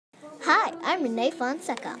Hi, I'm Renee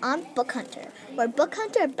Fonseca on Book Hunter, where Book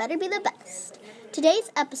Hunter better be the best.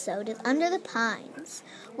 Today's episode is Under the Pines,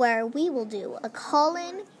 where we will do a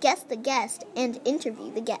call-in, guess the guest, and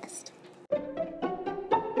interview the guest.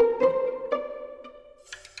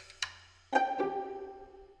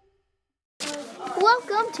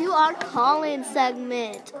 Welcome to our call-in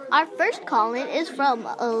segment. Our first call-in is from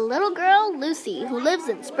a little girl, Lucy, who lives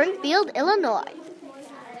in Springfield, Illinois.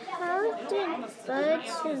 How did Bud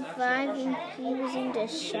survive when he was in the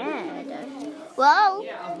shed? Well,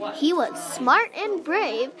 he was smart and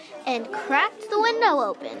brave and cracked the window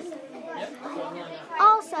open.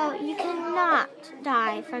 Also, you cannot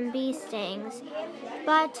die from bee stings,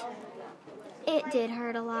 but it did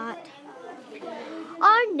hurt a lot.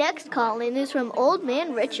 Our next call-in is from Old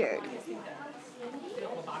Man Richard.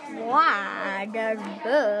 Why does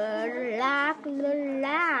Bud like the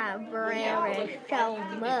library so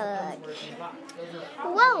much?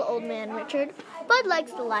 Well, Old Man Richard, Bud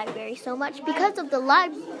likes the library so much because of the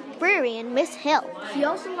librarian, Miss Hill. He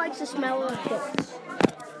also likes the smell of books.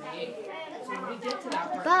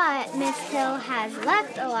 But Miss Hill has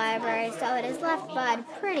left the library, so it has left Bud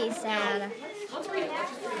pretty sad.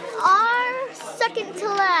 Our second to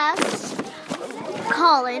last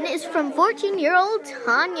call-in is from 14-year-old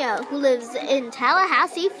Tanya, who lives in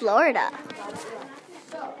Tallahassee, Florida.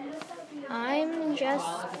 I'm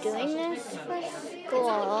just doing this for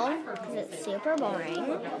school because it's super boring.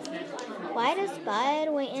 Why does Bud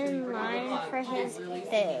wait in line for his food?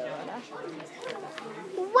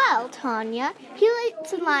 Well, Tanya, he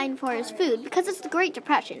waits in line for his food because it's the Great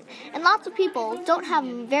Depression, and lots of people don't have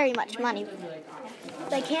very much money.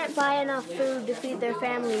 They can't buy enough food to feed their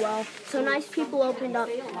family well, so nice people opened up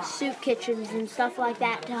soup kitchens and stuff like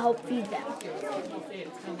that to help feed them.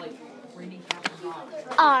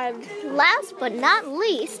 Our last but not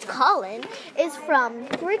least call-in is from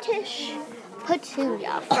British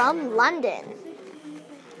Petunia from London.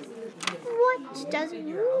 What does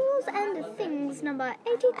rules and things number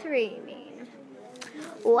 83 mean?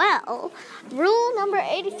 Well, rule number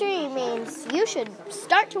 83 means you should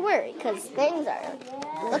start to worry because things are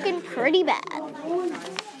looking pretty bad.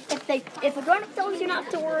 If a grown-up tells you not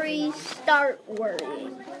to worry, start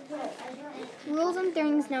worrying. Rules and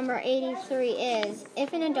things number 83 is,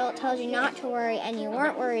 if an adult tells you not to worry and you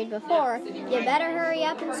weren't worried before, you better hurry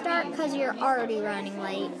up and start because you're already running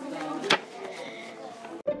late.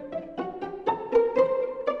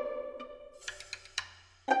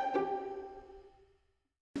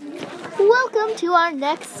 Welcome to our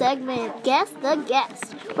next segment, Guess the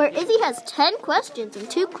Guest, where Izzy has 10 questions and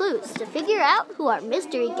 2 clues to figure out who our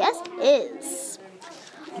mystery guest is.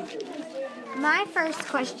 My first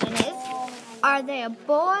question is, are they a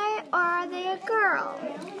boy or are they a girl?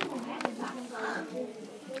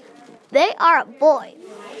 They are a boy.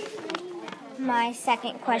 My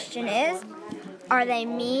second question is, are they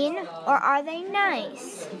mean or are they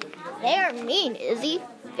nice? They are mean, Izzy.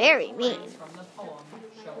 Very mean.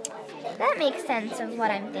 That makes sense of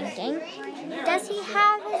what I'm thinking. Does he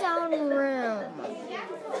have his own room?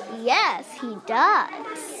 Yes, he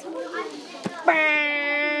does.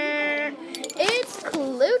 It's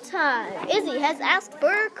clue time. Izzy has asked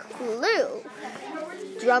for a clue.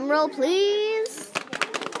 Drum roll, please.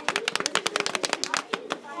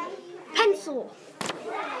 Pencil.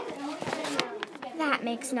 That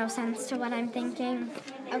makes no sense to what I'm thinking.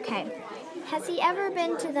 Okay. Has he ever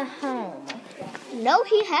been to the home? No,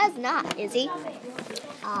 he has not, Izzy.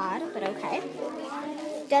 Odd, but okay.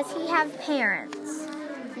 Does he have parents?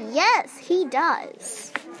 Yes, he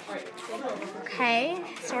does. Okay,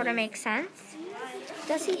 sort of makes sense.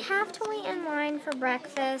 Does he have to wait in line for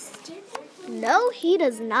breakfast? No, he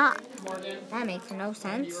does not. That makes no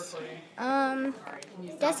sense.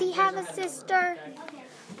 Does he have a sister?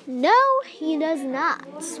 No, he does not.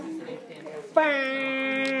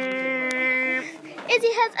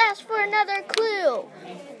 Izzy has asked for another clue.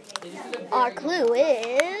 Our clue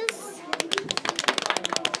is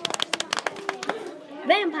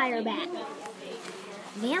Vampire bat.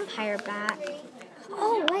 Vampire bat?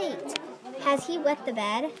 Oh, wait. Has he wet the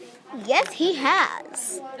bed? Yes, he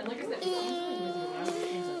has.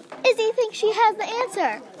 Izzy thinks she has the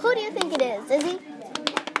answer. Who do you think it is, Izzy?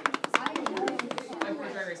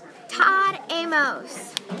 Todd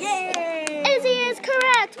Amos. Yay! Izzy is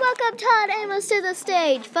correct. Welcome Todd Amos to the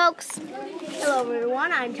stage, folks. Hello,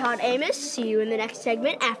 everyone. I'm Todd Amos. See you in the next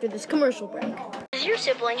segment after this commercial break. Does your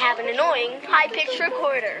sibling have an annoying, high-pitched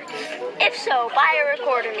recorder? If so, buy a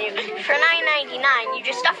recorder mute. For $9.99, you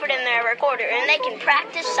just stuff it in their recorder and they can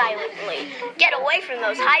practice silently. Get away from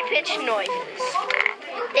those high-pitched noises.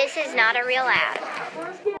 This is not a real ad.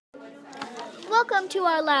 Welcome to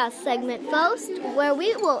our last segment, folks, where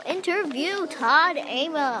we will interview Todd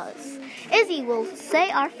Amos. Izzy will say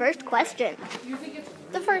our first question.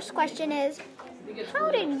 The first question is, how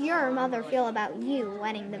did your mother feel about you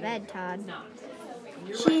wetting the bed, Todd?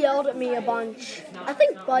 She yelled at me a bunch. I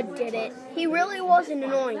think Bud did it. He really was an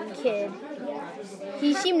annoying kid.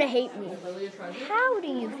 He seemed to hate me. How do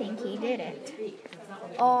you think he did it?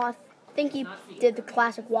 Oh, I think he did the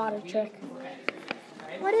classic water trick.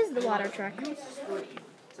 What is the water trick?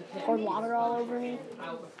 Poured water all over me.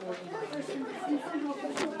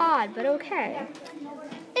 Odd, but okay.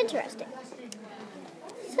 Interesting.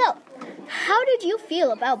 So, how did you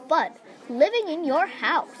feel about Bud living in your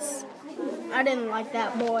house? I didn't like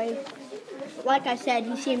that boy. Like I said,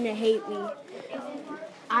 he seemed to hate me.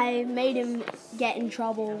 I made him get in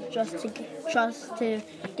trouble just to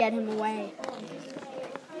get him away.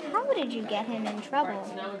 How did you get him in trouble?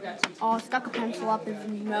 Oh, I stuck a pencil up his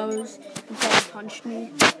nose and so he punched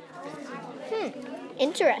me.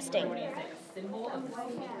 Interesting.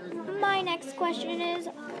 My next question is,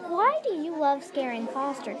 why do you love scaring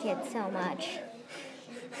foster kids so much?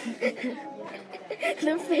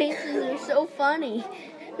 The faces are so funny.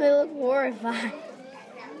 They look horrified.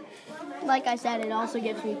 Like I said, it also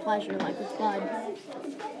gives me pleasure, like with Bud.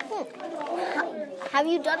 Have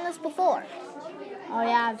you done this before? Oh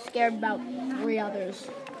yeah, I've scared about 3 others.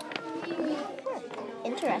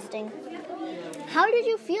 Interesting. How did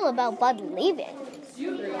you feel about Bud leaving?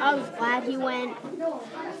 I was glad he went.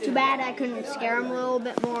 Too bad I couldn't scare him a little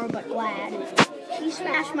bit more, but glad. He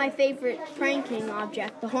smashed my favorite pranking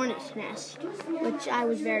object, the hornet's nest, which I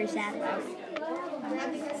was very sad about.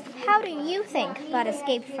 How do you think Bud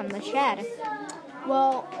escaped from the shed?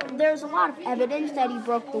 Well, there's a lot of evidence that he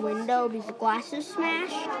broke the window because the glass is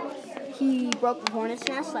smashed. He broke the hornet's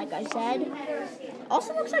nest, like I said.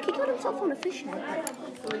 Also looks like he cut himself on a fish net.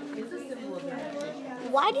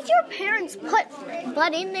 Why did your parents put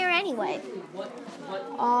Bud in there anyway?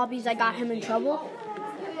 Because I got him in trouble.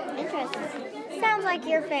 Interesting. Sounds like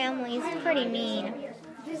your family's pretty mean.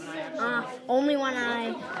 Only when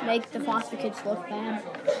I make the foster kids look bad.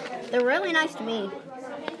 They're really nice to me.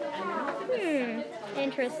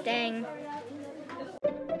 Interesting.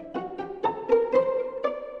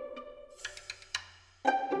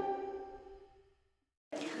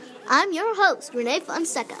 I'm your host, Renee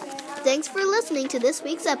Fonseca. Thanks for listening to this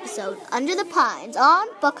week's episode, Under the Pines on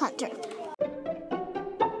Book Hunter.